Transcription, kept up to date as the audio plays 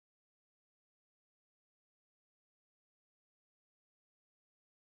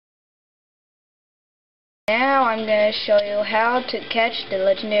Now I'm going to show you how to catch the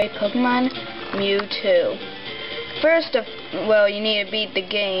legendary Pokemon Mewtwo. First of well, you need to beat the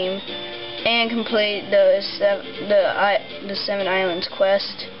game and complete the 7 Islands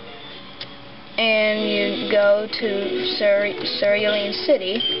quest. And you go to Cerulean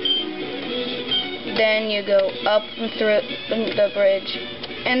City. Then you go up through the bridge.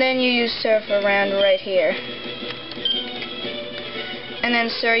 And then you use Surf around right here. And then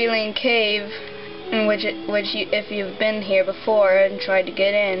Cerulean Cave, if you've been here before and tried to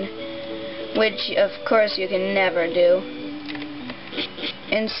get in, which of course you can never do.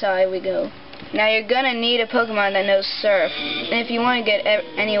 Inside we go. Now you're gonna need a Pokemon that knows Surf, and if you want to get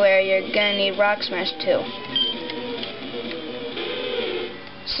anywhere, you're gonna need Rock Smash too.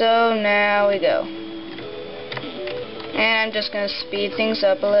 So now we go, and I'm just gonna speed things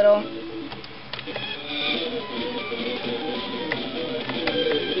up a little.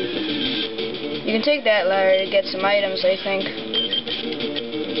 You can take that ladder to get some items, I think.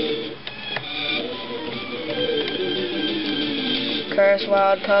 Curse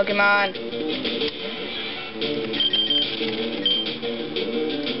wild Pokemon.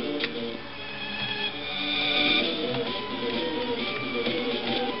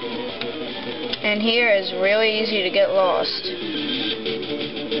 And here is really easy to get lost.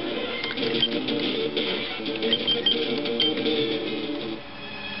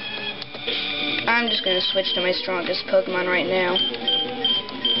 I'm just going to switch to my strongest Pokemon right now.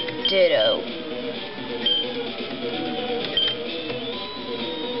 Ditto.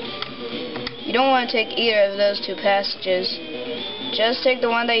 You don't want to take either of those two passages. Just take the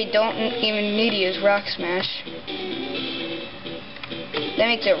one that you don't even need to use Rock Smash. That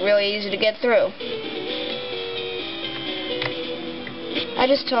makes it really easy to get through. I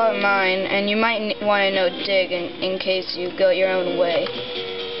just taught mine, and you might want to know Dig in case you go your own way.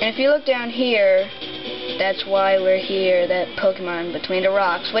 And if you look down here, that's why we're here, that Pokemon between the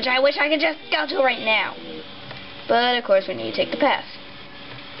rocks, which I wish I could just go to right now. But of course we need to take the path.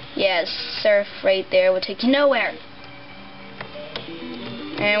 Yes, Surf right there will take you nowhere.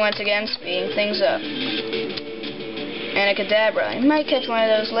 And once again, speeding things up. And a Kadabra. You might catch one of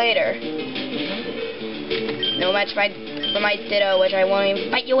those later. No match for my Ditto, which I won't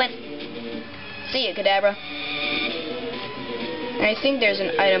even fight you with. See you, Kadabra. And I think there's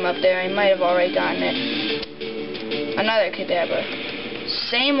an item up there. I might have already gotten it. Another Kadabra.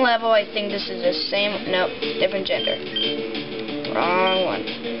 Same level. I think this is the same. Nope, different gender. Wrong one.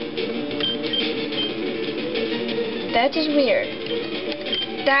 That is weird.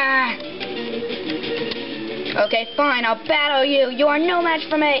 Ah! Okay, fine. I'll battle you. You are no match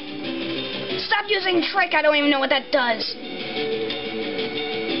for me. Stop using Trick. I don't even know what that does.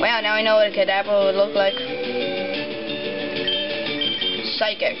 Well, now I know what a Kadabra would look like.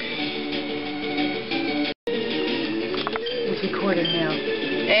 Psychic. It's recording now.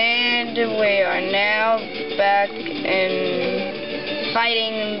 And we are now back in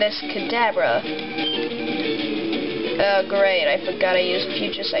fighting this Kadabra. Oh great, I forgot I used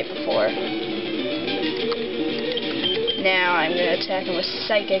Future Sight before. Now I'm going to attack him with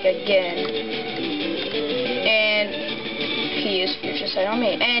Psychic again. And he used Future Sight on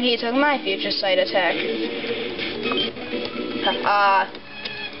me. And he took my Future Sight attack. Haha.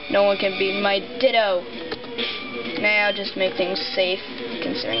 No one can beat my Ditto. Now just make things safe,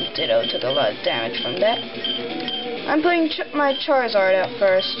 considering Ditto took a lot of damage from that. I'm putting my Charizard out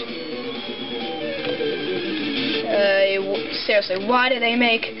first. Seriously, why do they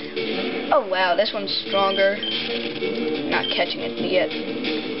make... Oh wow, this one's stronger. Not catching it yet.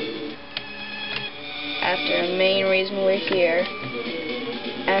 After the main reason we're here,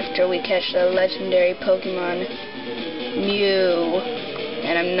 after we catch the legendary Pokemon Mew.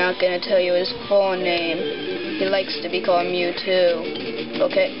 And I'm not going to tell you his full name. He likes to be called Mewtwo.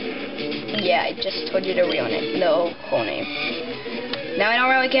 Okay? Yeah, I just told you the real name. The whole name. Now I don't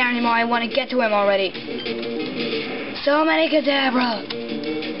really care anymore. I want to get to him already. So many Kadabra!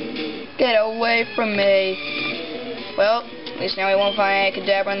 Get away from me. Well, at least now we won't find any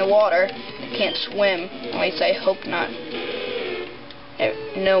Kadabra in the water. I can't swim. At least I hope not.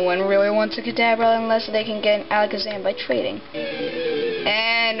 No one really wants a Kadabra unless they can get an Alakazam by trading.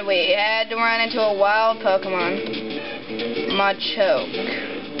 And we had to run into a wild Pokemon. Machoke.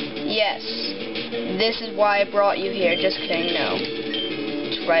 Yes. This is why I brought you here. Just kidding, no.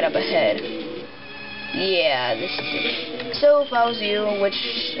 It's right up ahead. Yeah, this is it. So if I was you, which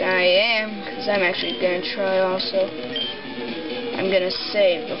I am, because I'm actually going to try also, I'm going to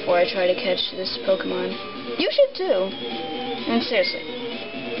save before I try to catch this Pokemon. You should too. And seriously.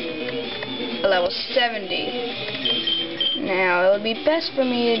 Level 70. Now, it would be best for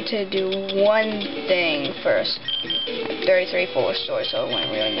me to do one thing first. I have 33 full restore, so it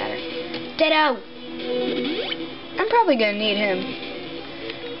wouldn't really matter. Ditto! I'm probably gonna need him.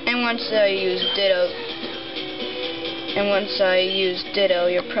 And once I use Ditto,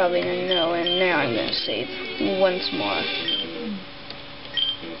 you're probably gonna know, and now I'm gonna save once more.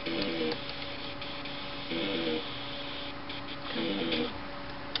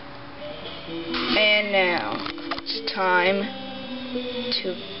 And now, it's time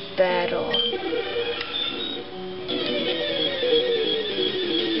to battle.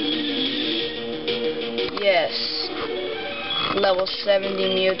 Yes, level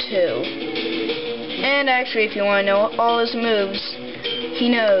 70 Mewtwo. And actually, if you want to know all his moves, he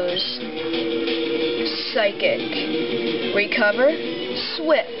knows Psychic, Recover,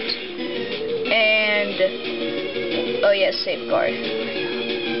 Swift, and, oh yes, Safeguard.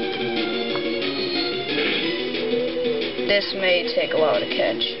 This may take a while to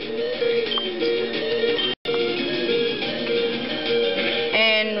catch.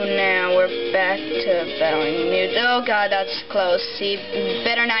 And now we're back to battling Mewtwo. Oh god, that's close. He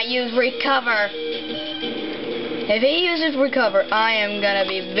better not use Recover. If he uses Recover, I am gonna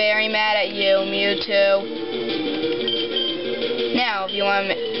be very mad at you, Mewtwo. Now, if you want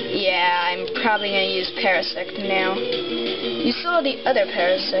me, yeah, I'm probably gonna use Parasect now. You saw the other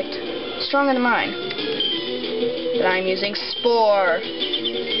Parasect, stronger than mine. But I'm using Spore.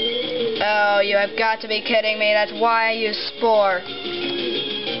 Oh, you have got to be kidding me. That's why I use Spore.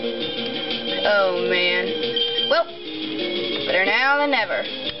 Oh, man. Well, better now than never.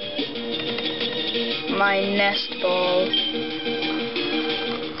 My Nest Ball.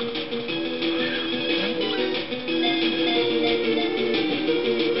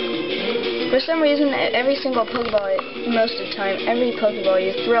 For some reason, every single Pokeball, most of the time, every Pokeball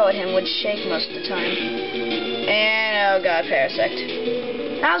you throw at him would shake most of the time. And, oh god,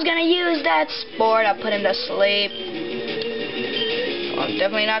 Parasect. I was gonna use that Spore to put him to sleep. Well, I'm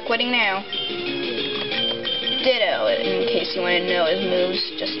definitely not quitting now. Ditto, in case you want to know his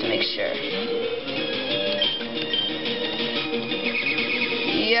moves, just to make sure.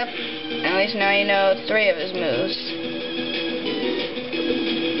 Yep, at least now you know 3 of his moves.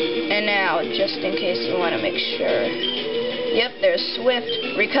 And now, just in case you want to make sure. Yep, there's Swift,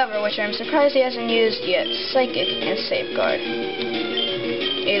 Recover, which I'm surprised he hasn't used yet, Psychic, and Safeguard.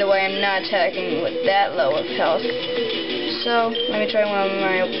 Either way, I'm not attacking with that low of health. So, let me try one of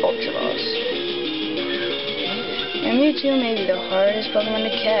my Ultra Balls. And Mewtwo may be the hardest Pokemon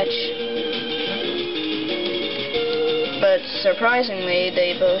to catch. But surprisingly,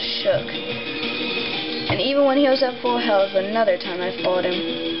 they both shook. And even when he was at full health, another time I fought him,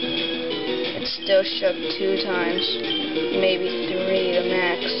 it still shook 2 times. Maybe 3 the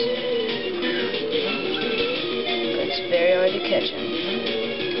max. But it's very hard to catch him.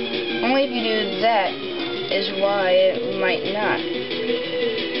 Only if you do that is why it might not.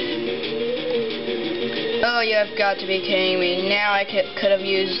 Oh, you have got to be kidding me. Now I could have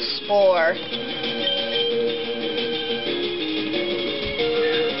used Spore.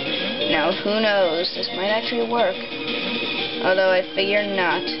 Now, who knows? This might actually work. Although I figure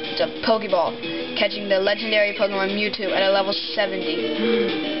not. It's a Pokeball. Catching the legendary Pokemon Mewtwo at a level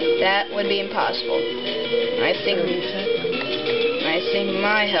 70. That would be impossible. I think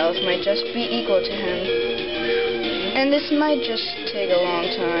my health might just be equal to him. And this might just take a long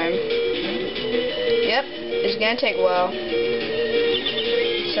time. Yep, it's gonna take a while.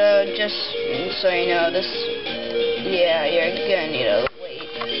 So just so you know, yeah, you're gonna need to wait.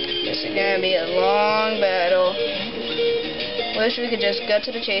 This is gonna be a long battle. Wish we could just go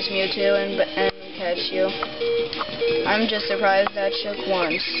to the chase, Mewtwo, and catch you. I'm just surprised that shook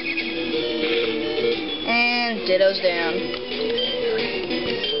once. And Ditto's down.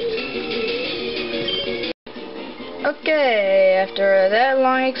 Okay, after that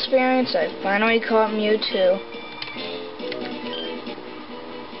long experience, I finally caught Mewtwo.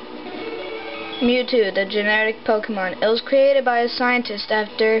 Mewtwo, the genetic Pokemon. It was created by a scientist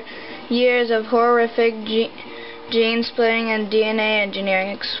after years of horrific gene splitting and DNA engineering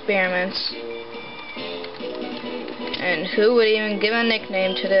experiments. And who would even give a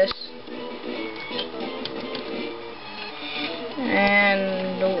nickname to this?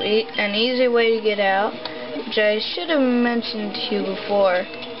 And an easy way to get out, which I should have mentioned to you before.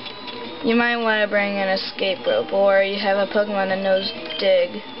 You might want to bring an escape rope, or you have a Pokemon that knows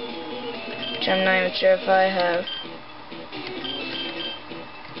Dig, which I'm not even sure if I have.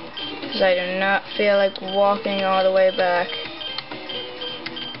 Because I do not feel like walking all the way back.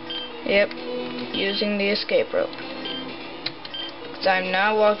 Yep, using the escape rope. Because I'm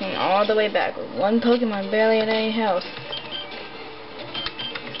not walking all the way back with one Pokemon barely at any health.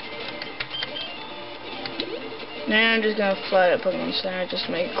 Now I'm just gonna fly to Pokemon Center just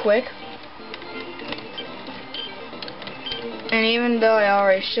to make it quick. And even though I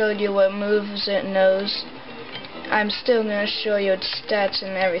already showed you what moves it knows, I'm still gonna show you its stats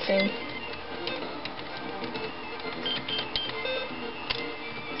and everything.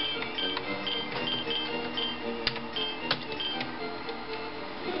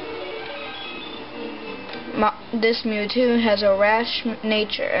 This Mewtwo has a rash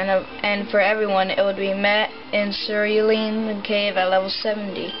nature, and for everyone it would be met in Cerulean Cave at level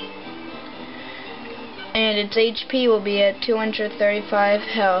 70. And its HP will be at 235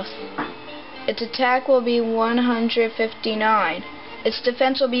 health. Its attack will be 159. Its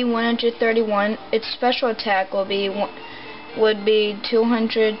defense will be 131. Its special attack would be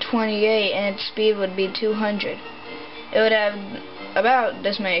 228, and its speed would be 200. It would have about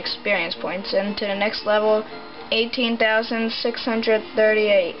this many experience points, and to the next level,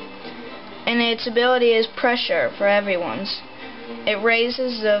 18,638. And its ability is pressure for everyone's. It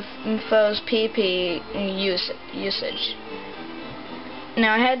raises the foe's PP usage.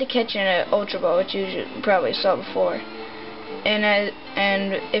 Now I had to catch in an Ultra Ball, which you probably saw before. And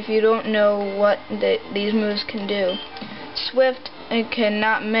if you don't know what these moves can do, Swift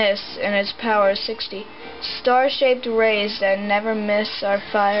cannot miss, and its power is 60. Star-shaped rays that never miss are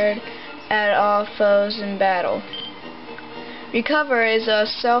fired at all foes in battle. Recover is a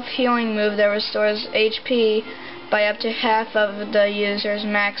self-healing move that restores HP by up to half of the user's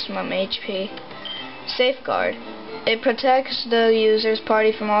maximum HP. Safeguard. It protects the user's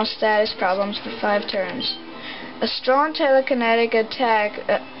party from all status problems for 5 turns. A strong telekinetic attack,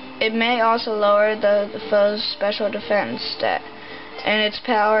 it may also lower the foe's special defense stat, and its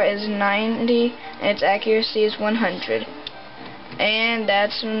power is 90 and its accuracy is 100. And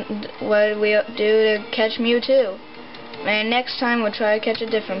that's what we do to catch Mewtwo. And next time we'll try to catch a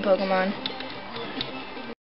different Pokemon.